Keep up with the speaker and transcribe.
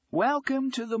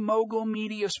Welcome to the Mogul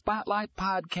Media Spotlight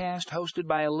podcast hosted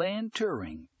by Elaine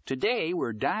Turing. Today,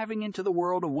 we're diving into the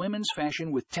world of women's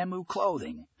fashion with Temu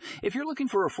clothing. If you're looking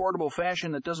for affordable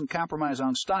fashion that doesn't compromise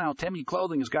on style, Temu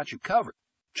clothing has got you covered.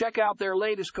 Check out their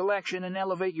latest collection and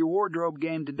elevate your wardrobe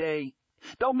game today.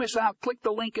 Don't miss out. Click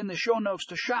the link in the show notes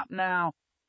to shop now.